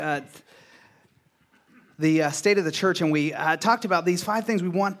the state of the church, and we talked about these 5 things we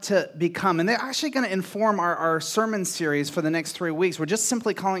want to become, and they're actually going to inform our sermon series for the next 3 weeks. We're just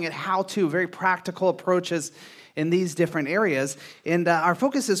simply calling it how-to, very practical approaches in these different areas, and our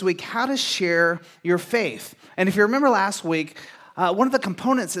focus this week, how to share your faith. And if you remember last week, one of the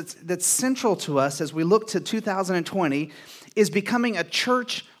components that's central to us as we look to 2020 is becoming a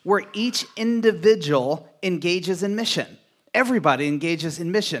church where each individual engages in mission. Everybody engages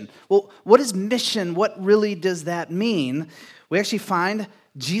in mission. Well, what is mission? What really does that mean? We actually find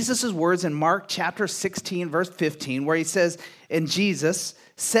Jesus' words in Mark chapter 16, verse 15, where he says, and Jesus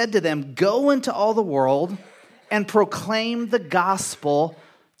said to them, go into all the world and proclaim the gospel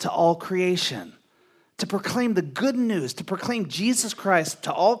to all creation. To proclaim the good news, to proclaim Jesus Christ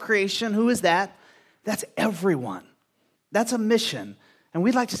to all creation. Who is that? That's everyone. That's a mission. And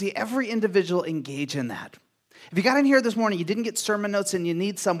we'd like to see every individual engage in that. If you got in here this morning, you didn't get sermon notes and you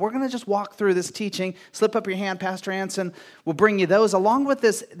need some, we're going to just walk through this teaching. Slip up your hand, Pastor Anson will bring you those, along with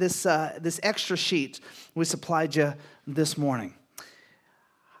this extra sheet we supplied you this morning.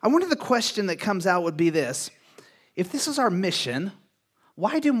 I wonder the question that comes out would be this. If this is our mission,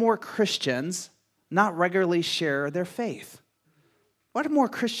 why do more Christians not regularly share their faith? Why do more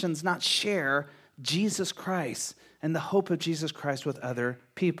Christians not share Jesus Christ and the hope of Jesus Christ with other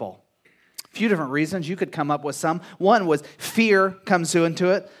people? A few different reasons. You could come up with some. One was fear comes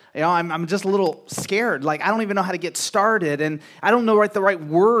into it. You know, I'm just a little scared. Like, I don't even know how to get started, and I don't know the right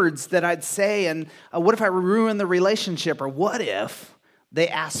words that I'd say, and what if I ruin the relationship? Or what if they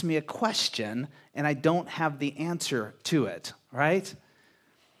ask me a question and I don't have the answer to it, right?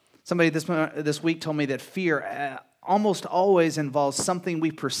 Somebody this week told me that fear almost always involves something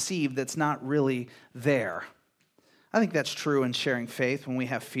we perceive that's not really there. I think that's true in sharing faith when we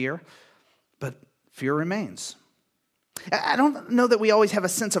have fear, but fear remains. I don't know that we always have a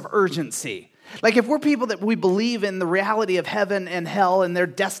sense of urgency. Like if we're people that we believe in the reality of heaven and hell and their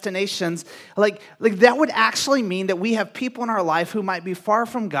destinations, like that would actually mean that we have people in our life who might be far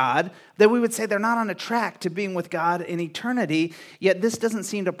from God, that we would say they're not on a track to being with God in eternity, yet this doesn't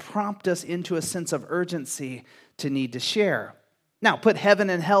seem to prompt us into a sense of urgency to need to share. Now, put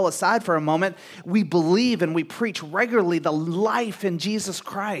heaven and hell aside for a moment. We believe and we preach regularly the life in Jesus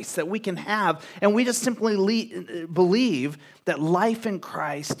Christ that we can have, and we just simply believe that life in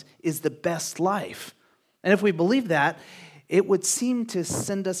Christ is the best life. And if we believe that, it would seem to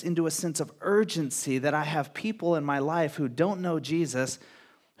send us into a sense of urgency that I have people in my life who don't know Jesus,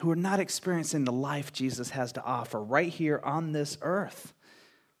 who are not experiencing the life Jesus has to offer right here on this earth.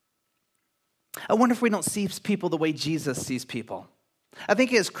 I wonder if we don't see people the way Jesus sees people. I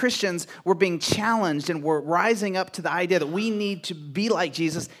think as Christians, we're being challenged and we're rising up to the idea that we need to be like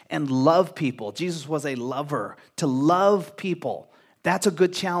Jesus and love people. Jesus was a lover. To love people, that's a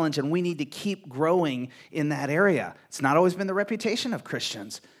good challenge, and we need to keep growing in that area. It's not always been the reputation of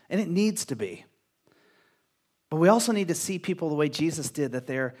Christians, and it needs to be. But we also need to see people the way Jesus did, that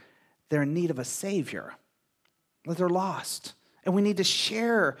they're in need of a Savior, that they're lost. And we need to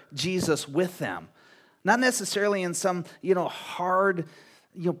share Jesus with them. Not necessarily in some, hard,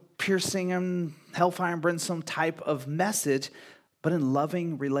 piercing and hellfire and brimstone type of message, but in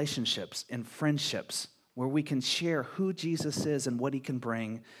loving relationships, in friendships, where we can share who Jesus is and what he can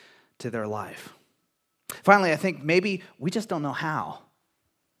bring to their life. Finally, I think maybe we just don't know how.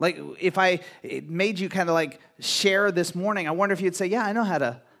 Like, if it made you kind of like share this morning, I wonder if you'd say, yeah, I know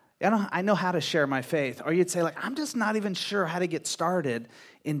how to share my faith. Or you'd say, like, I'm just not even sure how to get started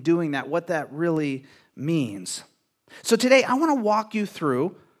in doing that, what that really means. So today, I want to walk you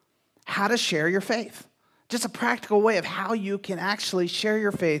through how to share your faith. Just a practical way of how you can actually share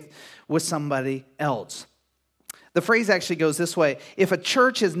your faith with somebody else. The phrase actually goes this way: if a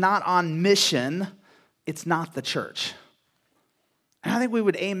church is not on mission, it's not the church. And I think we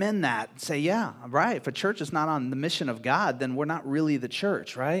would amen that and say, yeah, right, if a church is not on the mission of God, then we're not really the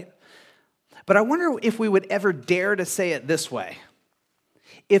church, right? But I wonder if we would ever dare to say it this way.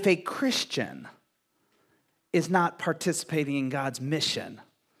 If a Christian is not participating in God's mission,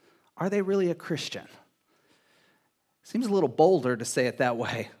 are they really a Christian? Seems a little bolder to say it that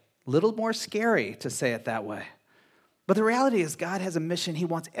way, a little more scary to say it that way. But the reality is God has a mission he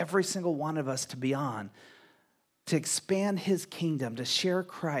wants every single one of us to be on, to expand his kingdom, to share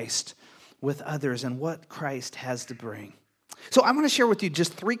Christ with others and what Christ has to bring. So I want to share with you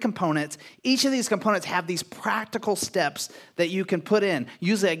just 3 components. Each of these components have these practical steps that you can put in.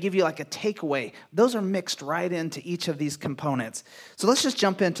 Usually I give you like a takeaway. Those are mixed right into each of these components. So let's just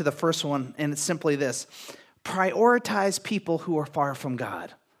jump into the first one, and it's simply this. Prioritize people who are far from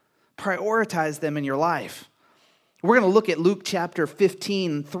God. Prioritize them in your life. We're going to look at Luke chapter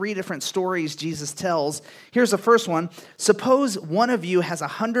 15, 3 different stories Jesus tells. Here's the first one. Suppose one of you has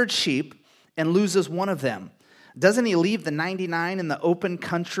 100 sheep and loses one of them. Doesn't he leave the 99 in the open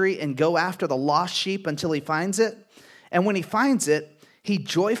country and go after the lost sheep until he finds it? And when he finds it, he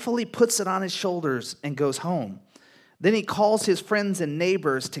joyfully puts it on his shoulders and goes home. Then he calls his friends and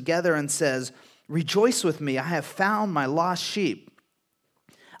neighbors together and says, "Rejoice with me, I have found my lost sheep."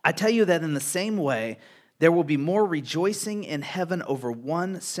 I tell you that in the same way, there will be more rejoicing in heaven over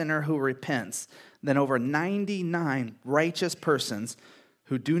one sinner who repents than over 99 righteous persons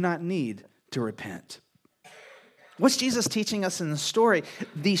who do not need to repent. What's Jesus teaching us in the story?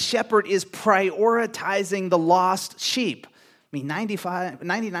 The shepherd is prioritizing the lost sheep. I mean, 99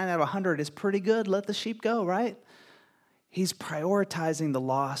 out of 100 is pretty good. Let the sheep go, right? He's prioritizing the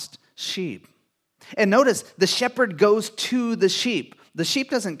lost sheep. And notice, the shepherd goes to the sheep. The sheep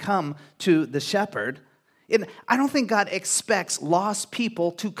doesn't come to the shepherd. I don't think God expects lost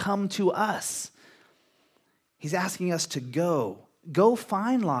people to come to us. He's asking us to go. Go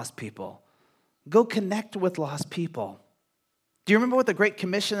find lost people. Go connect with lost people. Do you remember what the Great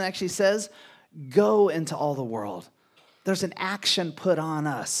Commission actually says? Go into all the world. There's an action put on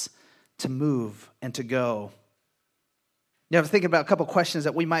us to move and to go. You ever think about a couple questions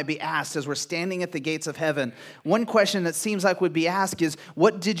that we might be asked as we're standing at the gates of heaven? One question that seems like would be asked is,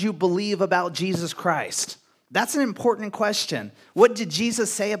 what did you believe about Jesus Christ? That's an important question. What did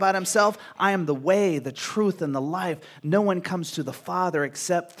Jesus say about himself? I am the way, the truth, and the life. No one comes to the Father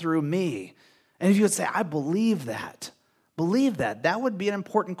except through me. And if you would say, I believe that, that would be an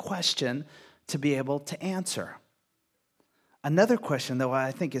important question to be able to answer. Another question, though,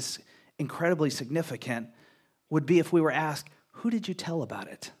 I think is incredibly significant would be if we were asked, who did you tell about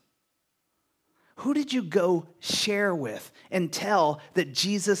it? Who did you go share with and tell that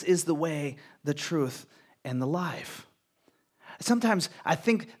Jesus is the way, the truth, and the life? Sometimes I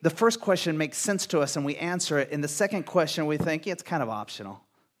think the first question makes sense to us and we answer it. And the second question we think, yeah, it's kind of optional,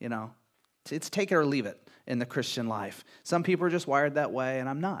 It's take it or leave it in the Christian life. Some people are just wired that way and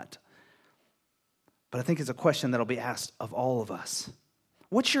I'm not. But I think it's a question that'll be asked of all of us.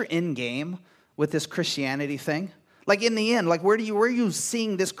 What's your end game with this Christianity thing? Like in the end, like where are you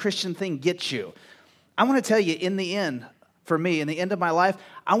seeing this Christian thing get you? I want to tell you, in the end, for me, in the end of my life,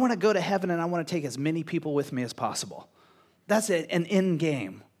 I want to go to heaven and I want to take as many people with me as possible. That's an end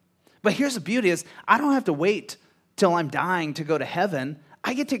game. But here's the beauty is, I don't have to wait till I'm dying to go to heaven.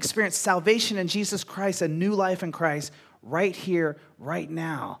 I get to experience salvation in Jesus Christ, a new life in Christ, right here, right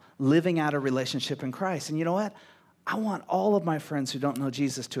now, living out a relationship in Christ. And you know what? I want all of my friends who don't know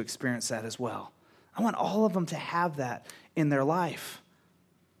Jesus to experience that as well. I want all of them to have that in their life.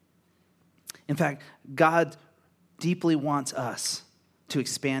 In fact, God deeply wants us to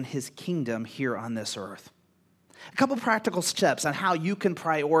expand his kingdom here on this earth. A couple practical steps on how you can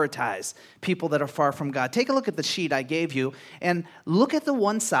prioritize people that are far from God. Take a look at the sheet I gave you and look at the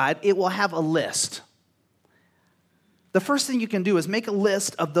one side. It will have a list. The first thing you can do is make a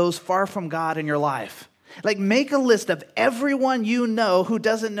list of those far from God in your life. Like make a list of everyone you know who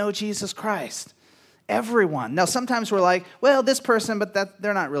doesn't know Jesus Christ. Everyone. Now, sometimes we're like, well, this person, but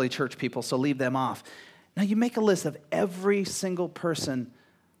they're not really church people, so leave them off. Now, you make a list of every single person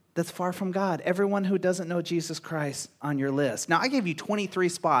that's far from God, everyone who doesn't know Jesus Christ on your list. Now, I gave you 23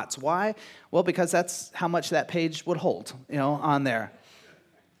 spots. Why? Well, because that's how much that page would hold, on there.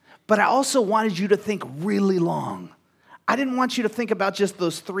 But I also wanted you to think really long. I didn't want you to think about just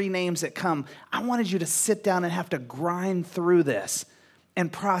those 3 names that come. I wanted you to sit down and have to grind through this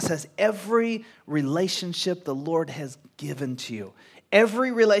and process every relationship the Lord has given to you.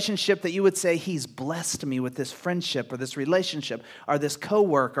 Every relationship that you would say, he's blessed me with this friendship or this relationship or this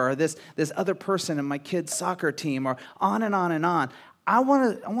coworker or this other person in my kid's soccer team or on and on and on. I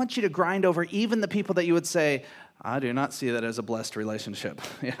want you to grind over even the people that you would say, I do not see that as a blessed relationship.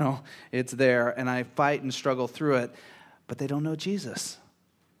 It's there and I fight and struggle through it, but they don't know Jesus.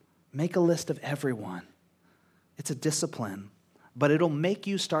 Make a list of everyone. It's a discipline, but it'll make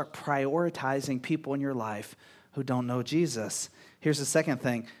you start prioritizing people in your life who don't know Jesus. Here's the second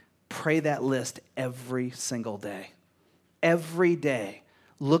thing. Pray that list every single day. Every day.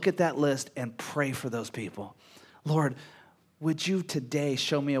 Look at that list and pray for those people. Lord, would you today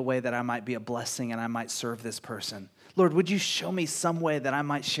show me a way that I might be a blessing and I might serve this person? Lord, would you show me some way that I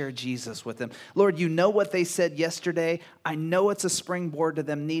might share Jesus with them? Lord, you know what they said yesterday. I know it's a springboard to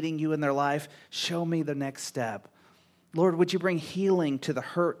them needing you in their life. Show me the next step. Lord, would you bring healing to the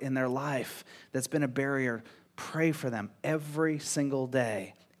hurt in their life that's been a barrier? Pray for them every single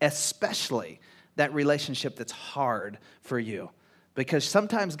day, especially that relationship that's hard for you. Because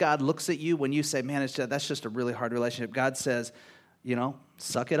sometimes God looks at you when you say, man, that's just a really hard relationship. God says,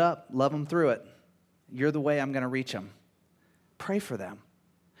 suck it up, love them through it. You're the way I'm going to reach them. Pray for them.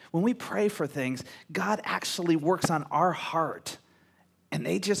 When we pray for things, God actually works on our heart. And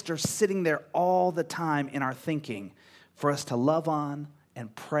they just are sitting there all the time in our thinking for us to love on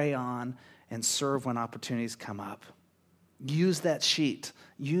and pray on and serve when opportunities come up. Use that sheet.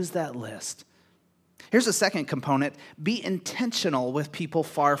 Use that list. Here's a second component. Be intentional with people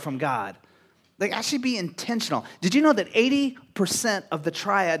far from God. Like, actually be intentional. Did you know that 80% of the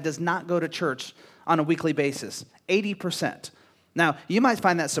triad does not go to church on a weekly basis? 80%. Now, you might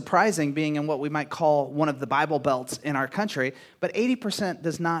find that surprising, being in what we might call one of the Bible belts in our country, but 80%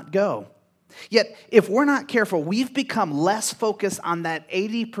 does not go. Yet, if we're not careful, we've become less focused on that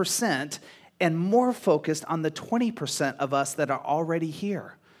 80% and more focused on the 20% of us that are already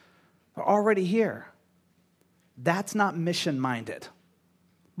here. Are already here. That's not mission-minded.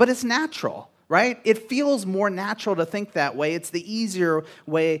 But it's natural, right? It feels more natural to think that way. It's the easier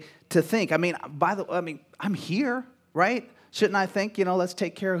way to think. I'm here, right? Shouldn't I think, let's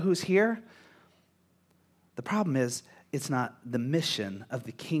take care of who's here? The problem is, it's not the mission of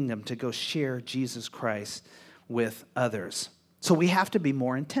the kingdom to go share Jesus Christ with others. So we have to be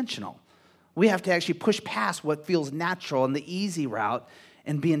more intentional. We have to actually push past what feels natural and the easy route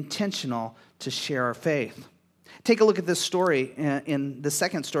and be intentional to share our faith. Take a look at this story in the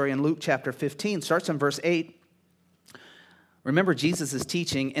second story in Luke chapter 15. Starts in verse 8. Remember, Jesus is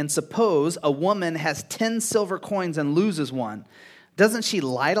teaching, and suppose a woman has 10 silver coins and loses one. Doesn't she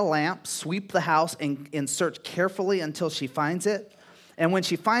light a lamp, sweep the house, and search carefully until she finds it? And when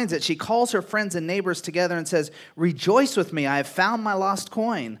she finds it, she calls her friends and neighbors together and says, "Rejoice with me, I have found my lost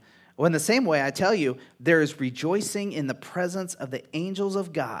coin." Well, in the same way, I tell you, there is rejoicing in the presence of the angels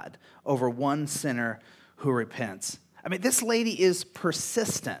of God over one sinner who repents. This lady is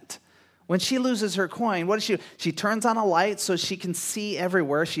persistent. When she loses her coin, what does she do? She turns on a light so she can see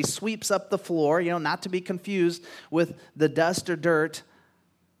everywhere. She sweeps up the floor, not to be confused with the dust or dirt.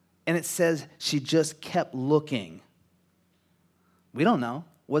 And it says she just kept looking. We don't know.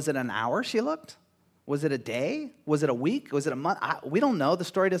 Was it an hour she looked? Was it a day? Was it a week? Was it a month? We don't know. The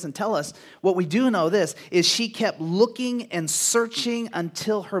story doesn't tell us. What we do know is she kept looking and searching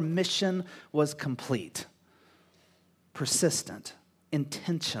until her mission was complete. Persistent,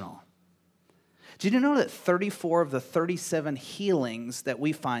 intentional. Did you know that 34 of the 37 healings that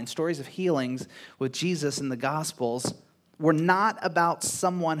we find, stories of healings with Jesus in the Gospels, were not about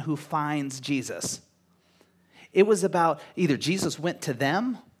someone who finds Jesus? It was about either Jesus went to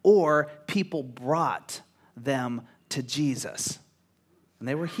them or people brought them to Jesus. And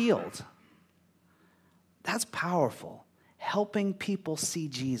they were healed. That's powerful. Helping people see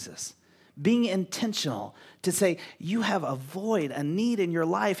Jesus. Being intentional to say, you have a void, a need in your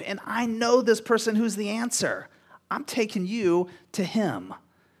life, and I know this person who's the answer. I'm taking you to him.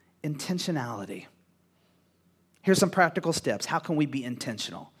 Intentionality. Here's some practical steps. How can we be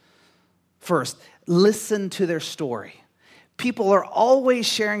intentional? First, listen to their story. People are always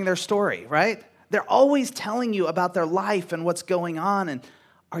sharing their story, right? They're always telling you about their life and what's going on. And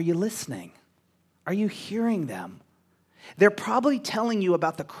are you listening? Are you hearing them? They're probably telling you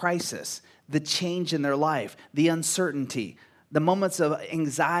about the crisis, the change in their life, the uncertainty, the moments of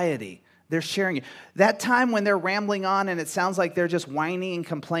anxiety. They're sharing it. That time when they're rambling on and it sounds like they're just whining and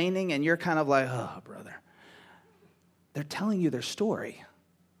complaining and you're kind of like, oh, brother. They're telling you their story.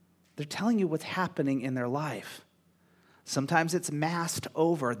 They're telling you what's happening in their life. Sometimes it's masked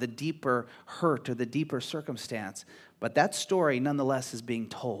over the deeper hurt or the deeper circumstance, but that story nonetheless is being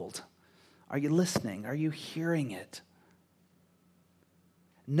told. Are you listening? Are you hearing it?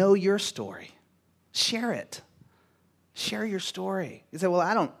 Know your story. Share it. Share your story. You say, well,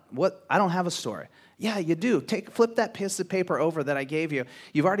 I don't have a story. Yeah, you do. Flip that piece of paper over that I gave you.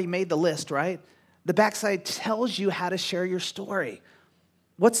 You've already made the list, right? The backside tells you how to share your story.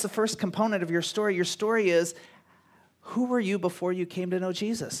 What's the first component of your story? Your story is, who were you before you came to know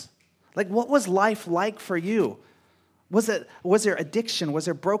Jesus? Like, what was life like for you? Was there addiction? Was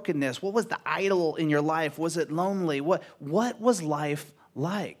there brokenness? What was the idol in your life? Was it lonely? What was life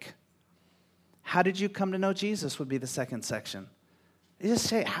like? How did you come to know Jesus would be the second section. You just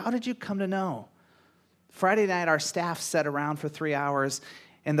say, how did you come to know? Friday night, our staff sat around for 3 hours,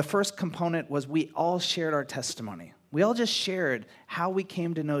 and the first component was we all shared our testimony. We all just shared how we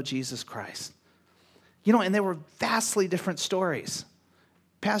came to know Jesus Christ. And they were vastly different stories.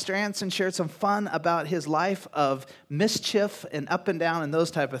 Pastor Anson shared some fun about his life of mischief and up and down and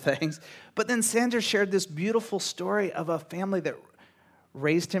those type of things. But then Sandra shared this beautiful story of a family that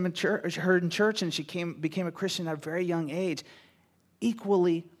raised him in church, her in church, and she became a Christian at a very young age.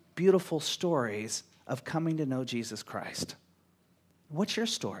 equally beautiful stories of coming to know Jesus Christ. What's your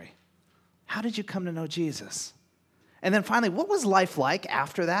story? How did you come to know Jesus? And then finally, what was life like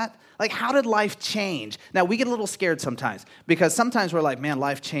after that? Like, how did life change? Now, we get a little scared sometimes because sometimes we're like, man,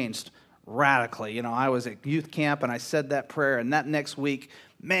 life changed radically. You know, I was at youth camp and I said that prayer, and that next week,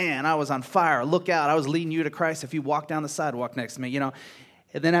 man, I was on fire. Look out, I was leading you to Christ if you walk down the sidewalk next to me, you know.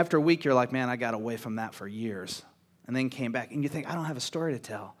 And then after a week, you're like, man, I got away from that for years. And then came back, and you think, I don't have a story to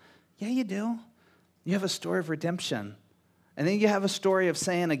tell. Yeah, you do. You have a story of redemption. And then you have a story of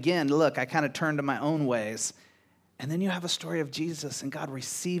saying again, look, I kind of turned to my own ways. And then you have a story of Jesus and God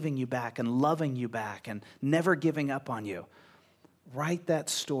receiving you back and loving you back and never giving up on you. Write that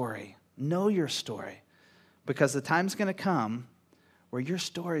story. Know your story. Because the time's going to come where your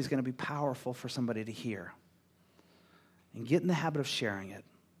story is going to be powerful for somebody to hear. And get in the habit of sharing it.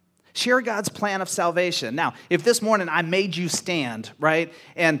 Share God's plan of salvation. Now, if this morning I made you stand, right,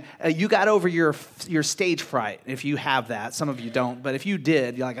 and you got over your stage fright, if you have that, some of you don't, but if you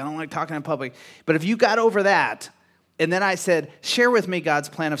did, you're like, I don't like talking in public, but if you got over that, and then I said, share with me God's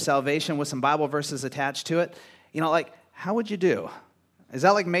plan of salvation with some Bible verses attached to it, you know, like, how would you do? Is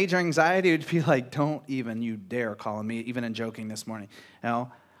that like major anxiety? Would you be like, don't even you dare call me, even in joking this morning, you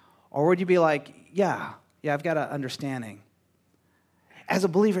know? Or would you be like, yeah, I've got an understanding. As a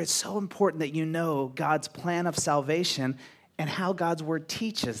believer, it's so important that you know God's plan of salvation and how God's word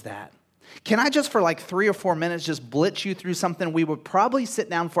teaches that. Can I just for like 3 or 4 minutes just blitz you through something we would probably sit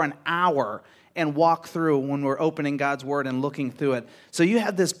down for an hour and walk through when we're opening God's word and looking through it. So you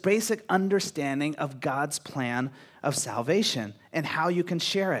have this basic understanding of God's plan of salvation and how you can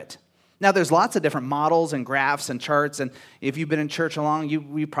share it. Now, there's lots of different models and graphs and charts, and if you've been in church long,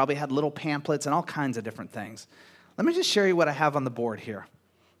 you probably had little pamphlets and all kinds of different things. Let me just share you what I have on the board here.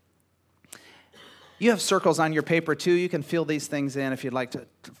 You have circles on your paper too. You can fill these things in if you'd like to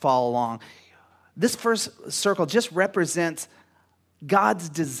follow along. This first circle just represents God's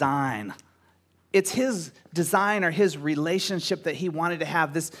design. It's his design or his relationship that he wanted to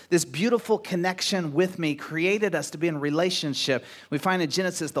have. This beautiful connection with me created us to be in relationship. We find in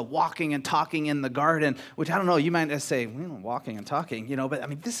Genesis the walking and talking in the garden, which I don't know, you might say, walking and talking, you know, but I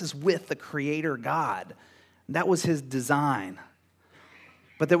mean, this is with the Creator God. That was his design.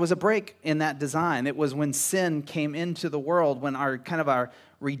 But there was a break in that design. It was when sin came into the world, when our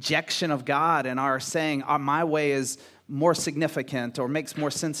rejection of God and our saying, my way is more significant or makes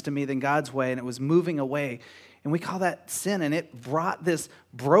more sense to me than God's way, and it was moving away. And we call that sin, and it brought this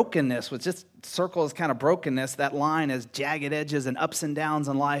brokenness, which just circles kind of brokenness, that line as jagged edges and ups and downs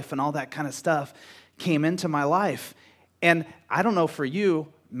in life and all that kind of stuff came into my life. And I don't know for you,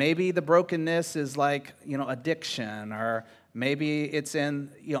 maybe the brokenness is like, addiction, or maybe it's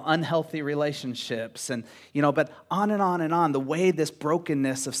in, unhealthy relationships, and, but on and on and on, the way this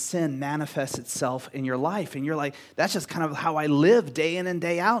brokenness of sin manifests itself in your life. And you're like, that's just kind of how I live day in and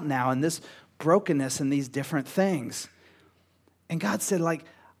day out now, and this brokenness and these different things. And God said,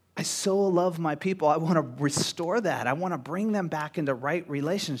 I so love my people. I want to restore that. I want to bring them back into right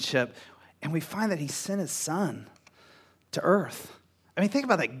relationship. And we find that he sent his son to earth. I mean, think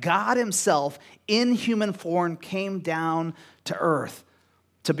about that. God himself, in human form, came down to earth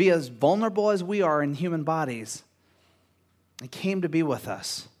to be as vulnerable as we are in human bodies. He came to be with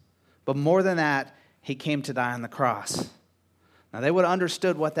us. But more than that, he came to die on the cross. Now, they would have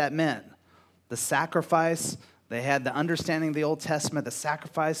understood what that meant. The sacrifice, they had the understanding of the Old Testament, the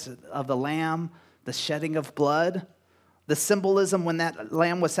sacrifice of the lamb, the shedding of blood, the symbolism when that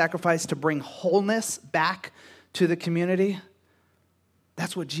lamb was sacrificed to bring wholeness back to the community.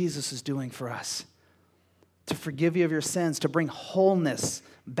 That's what Jesus is doing for us, to forgive you of your sins, to bring wholeness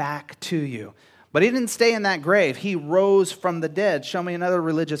back to you. But he didn't stay in that grave. He rose from the dead. Show me another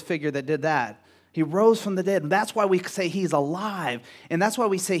religious figure that did that. He rose from the dead. And that's why we say he's alive. And that's why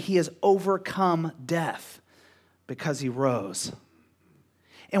we say he has overcome death, because he rose.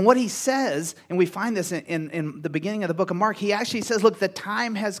 And what he says, and we find this in the beginning of the book of Mark, he actually says, look, the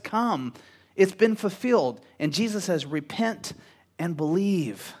time has come. It's been fulfilled. And Jesus says, repent and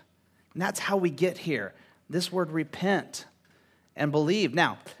believe. And that's how we get here. This word repent and believe.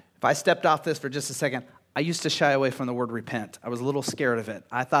 Now, if I stepped off this for just a second, I used to shy away from the word repent. I was a little scared of it.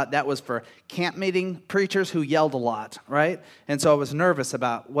 I thought that was for camp meeting preachers who yelled a lot, right? And so I was nervous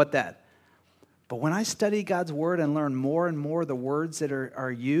about what that. But when I study God's word and learn more and more the words that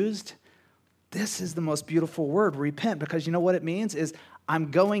are used, this is the most beautiful word, repent, because you know what it means is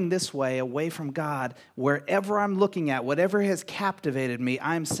I'm going this way, away from God. Wherever I'm looking at, whatever has captivated me,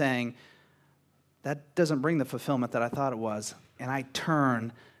 I'm saying, that doesn't bring the fulfillment that I thought it was. And I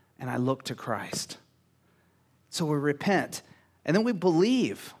turn and I look to Christ. So we repent. And then we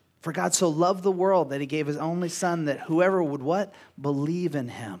believe. For God so loved the world that he gave his only son, that whoever would what? Believe in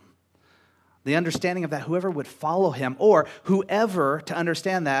him. The understanding of that, whoever would follow him, or whoever, to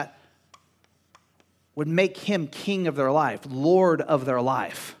understand that, would make him king of their life, Lord of their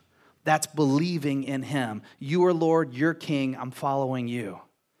life. That's believing in him. You are Lord, you're king, I'm following you.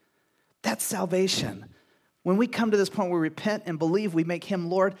 That's salvation. When we come to this point where we repent and believe, we make him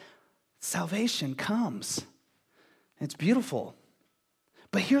Lord, salvation comes. It's beautiful.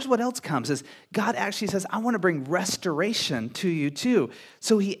 But here's what else comes is God actually says, I want to bring restoration to you too.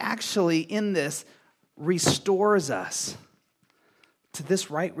 So he actually in this restores us to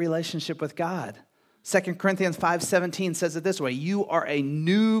this right relationship with God. 2 Corinthians 5:17 says it this way, you are a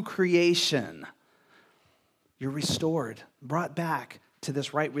new creation. You're restored, brought back to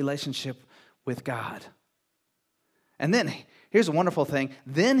this right relationship with God. And then, here's a wonderful thing,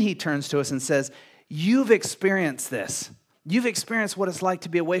 then he turns to us and says, you've experienced this. You've experienced what it's like to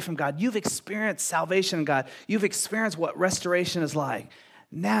be away from God. You've experienced salvation in God. You've experienced what restoration is like.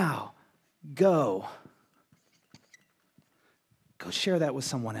 Now, go share that with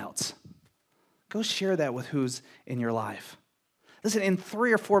someone else. Go share that with who's in your life. Listen, in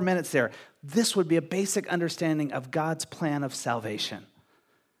 3 or 4 minutes there, this would be a basic understanding of God's plan of salvation.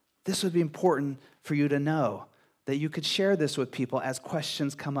 This would be important for you to know, that you could share this with people as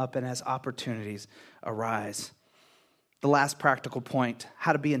questions come up and as opportunities arise. The last practical point,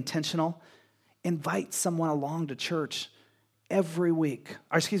 how to be intentional. Invite someone along to church every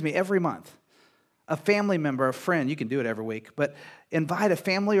month. A family member, a friend, you can do it every week, but invite a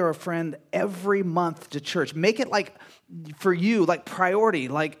family or a friend every month to church. Make it like, for you, like priority.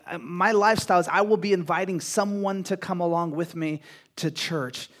 Like my lifestyle is I will be inviting someone to come along with me to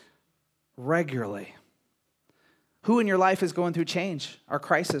church regularly. Who in your life is going through change or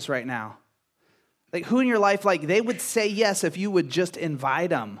crisis right now? Like who in your life, like they would say yes if you would just invite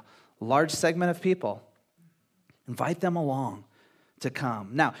them. Large segment of people. Invite them along to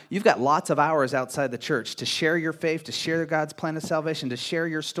come. Now, you've got lots of hours outside the church to share your faith, to share God's plan of salvation, to share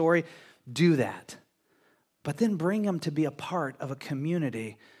your story. Do that. But then bring them to be a part of a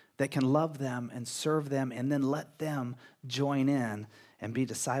community that can love them and serve them, and then let them join in and be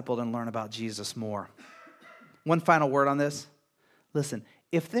discipled and learn about Jesus more. One final word on this. Listen,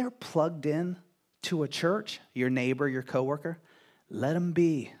 if they're plugged in to a church, your neighbor, your coworker, let them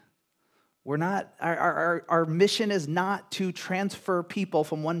be. We're not, our mission is not to transfer people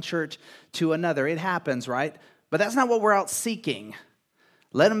from one church to another. It happens, right? But that's not what we're out seeking.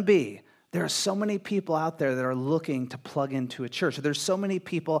 Let them be. There are so many people out there that are looking to plug into a church. There's so many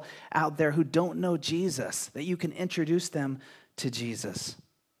people out there who don't know Jesus that you can introduce them to Jesus.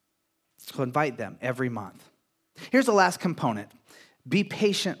 So invite them every month. Here's the last component. Be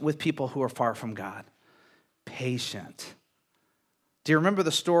patient with people who are far from God. Patient. Do you remember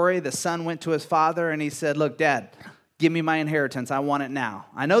the story? The son went to his father and he said, look, Dad, give me my inheritance. I want it now.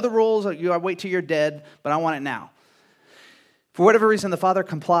 I know the rules. I wait till you're dead, but I want it now. For whatever reason, the father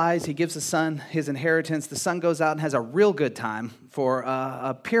complies. He gives the son his inheritance. The son goes out and has a real good time for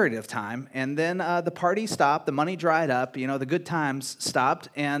a period of time. And then the party stopped. The money dried up. The good times stopped.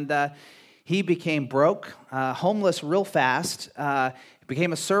 And he became broke, homeless real fast,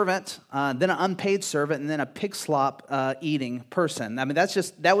 became a servant, then an unpaid servant, and then a pig slop eating person. I mean,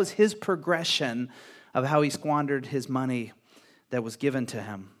 that was his progression of how he squandered his money that was given to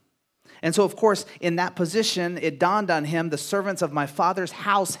him. And so, of course, in that position, it dawned on him, the servants of my father's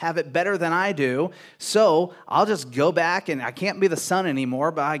house have it better than I do, so I'll just go back, and I can't be the son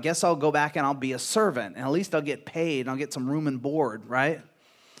anymore, but I guess I'll go back and I'll be a servant, and at least I'll get paid, and I'll get some room and board, right?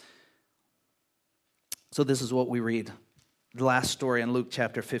 So this is what we read, the last story in Luke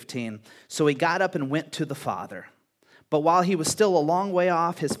chapter 15. So he got up and went to the father. But while he was still a long way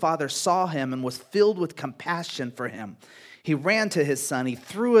off, his father saw him and was filled with compassion for him. He ran to his son, he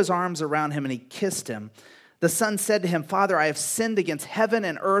threw his arms around him, and he kissed him. The son said to him, Father, I have sinned against heaven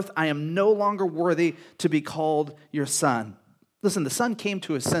and earth. I am no longer worthy to be called your son. Listen, the son came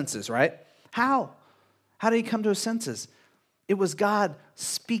to his senses, right? How? How did he come to his senses? It was God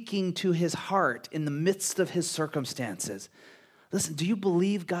speaking to his heart in the midst of his circumstances. Listen, do you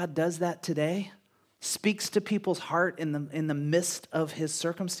believe God does that today? Speaks to people's heart in the midst of his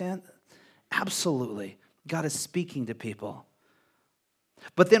circumstance? Absolutely. God is speaking to people.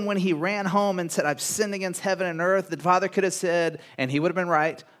 But then when he ran home and said, I've sinned against heaven and earth, the father could have said, and he would have been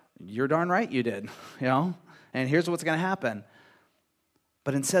right, you're darn right you did, and here's what's going to happen.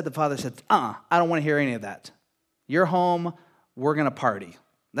 But instead the father said, I don't want to hear any of that. You're home, we're going to party.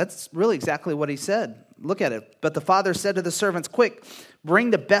 That's really exactly what he said. Look at it. But the father said to the servants, quick,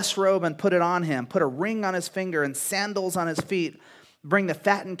 bring the best robe and put it on him. Put a ring on his finger and sandals on his feet. Bring the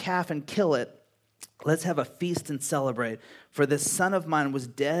fattened calf and kill it. Let's have a feast and celebrate. For this son of mine was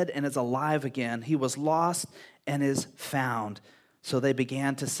dead and is alive again. He was lost and is found. So they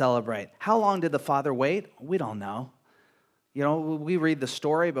began to celebrate. How long did the father wait? We don't know. You know, we read the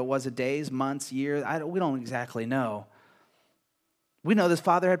story, but was it days, months, years? We don't exactly know. We know this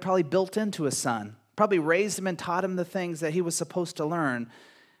father had probably built into his son, probably raised him and taught him the things that he was supposed to learn,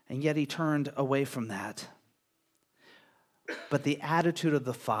 and yet he turned away from that. But the attitude of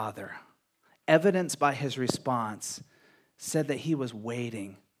the father, evidenced by his response, said that he was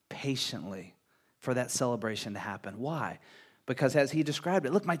waiting patiently for that celebration to happen. Why? Because as he described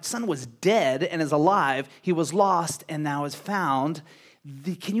it, look, my son was dead and is alive. He was lost and now is found.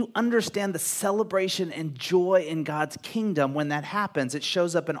 Can you understand the celebration and joy in God's kingdom when that happens? It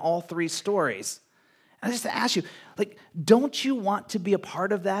shows up in all three stories. And I just ask you, don't you want to be a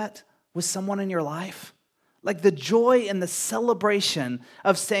part of that with someone in your life? Like the joy and the celebration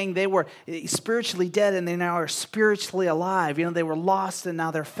of saying they were spiritually dead and they now are spiritually alive. You know, they were lost and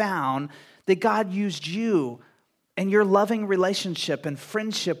now they're found. That God used you and your loving relationship and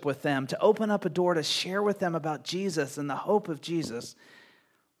friendship with them to open up a door to share with them about Jesus and the hope of Jesus.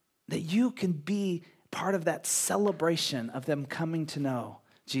 That you can be part of that celebration of them coming to know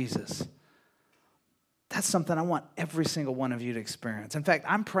Jesus. That's something I want every single one of you to experience. In fact,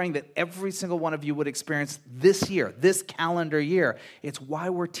 I'm praying that every single one of you would experience this year, this calendar year. It's why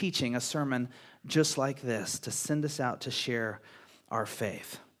we're teaching a sermon just like this, to send us out to share our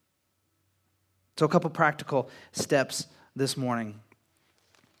faith. So a couple practical steps this morning.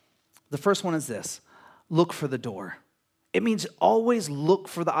 The first one is this: look for the door. It means always look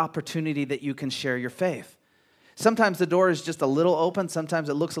for the opportunity that you can share your faith. Sometimes the door is just a little open. Sometimes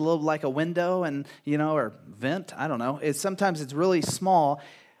it looks a little like a window and, or vent. I don't know. Sometimes it's really small.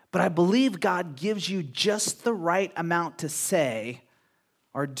 But I believe God gives you just the right amount to say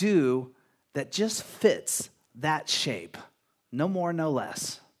or do that just fits that shape. No more, no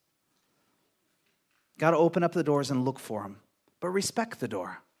less. Got to open up the doors and look for them. But respect the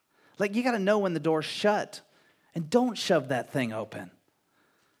door. You got to know when the door's shut. And don't shove that thing open.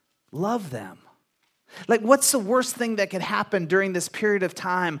 Love them. What's the worst thing that could happen during this period of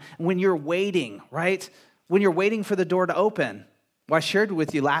time when you're waiting, right? When you're waiting for the door to open. Well, I shared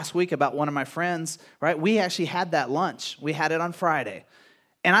with you last week about one of my friends, right? We actually had that lunch. We had it on Friday.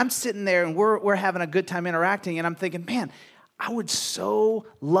 And I'm sitting there and we're having a good time interacting. And I'm thinking, man, I would so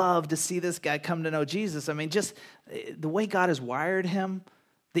love to see this guy come to know Jesus. I mean, just the way God has wired him,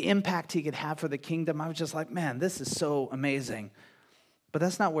 the impact he could have for the kingdom. I was just like, man, this is so amazing. But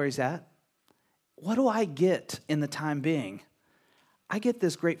that's not where he's at. What do I get in the time being? I get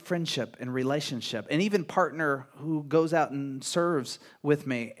this great friendship and relationship, and even partner who goes out and serves with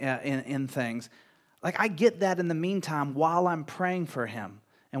me in things. I get that in the meantime while I'm praying for him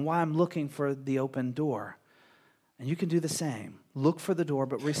and while I'm looking for the open door. And you can do the same. Look for the door,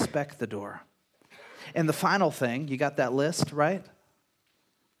 but respect the door. And the final thing, you got that list, right?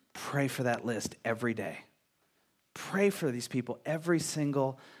 Pray for that list every day. Pray for these people every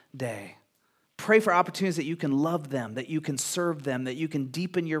single day. Pray for opportunities that you can love them, that you can serve them, that you can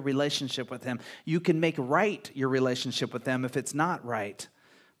deepen your relationship with them. You can make right your relationship with them if it's not right.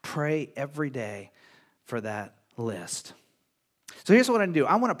 Pray every day for that list. So here's what I'm going to do.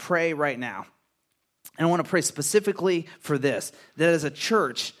 I want to pray right now. And I want to pray specifically for this, that as a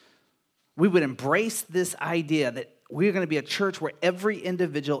church, we would embrace this idea that we're going to be a church where every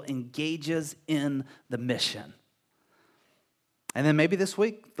individual engages in the mission. And then maybe this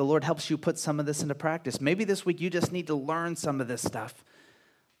week, the Lord helps you put some of this into practice. Maybe this week, you just need to learn some of this stuff.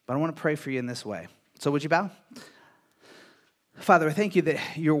 But I want to pray for you in this way. So would you bow? Father, I thank you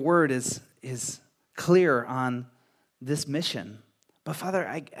that your word is clear on this mission. But Father,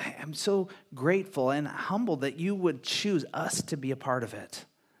 I'm so grateful and humbled that you would choose us to be a part of it.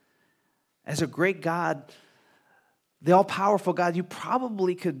 As a great God, the all-powerful God, you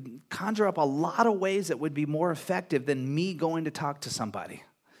probably could conjure up a lot of ways that would be more effective than me going to talk to somebody.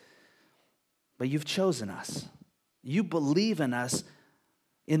 But you've chosen us. You believe in us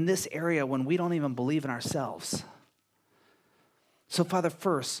in this area when we don't even believe in ourselves. So, Father,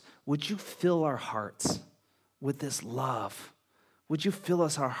 first, would you fill our hearts with this love? Would you fill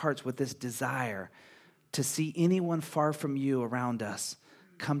our hearts with this desire to see anyone far from you around us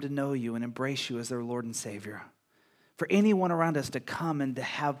come to know you and embrace you as their Lord and Savior? For anyone around us to come and to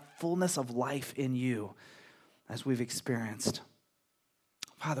have fullness of life in you as we've experienced.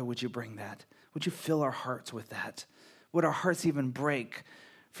 Father, would you bring that? Would you fill our hearts with that? Would our hearts even break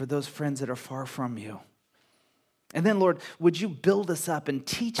for those friends that are far from you. And then, Lord, would you build us up and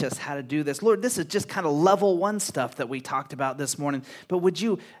teach us how to do this? Lord, this is just kind of level one stuff that we talked about this morning, but would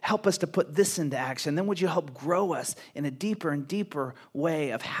you help us to put this into action? Then would you help grow us in a deeper and deeper way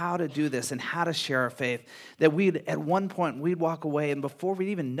of how to do this and how to share our faith, that at one point, we'd walk away, and before we'd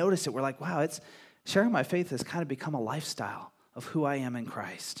even notice it, we're like, wow, sharing my faith has kind of become a lifestyle of who I am in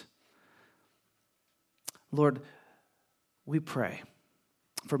Christ. Lord, we pray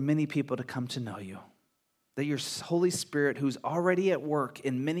for many people to come to know you, that your Holy Spirit, who's already at work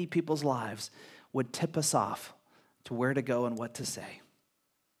in many people's lives, would tip us off to where to go and what to say.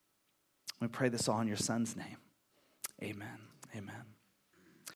 We pray this all in your Son's name. Amen. Amen.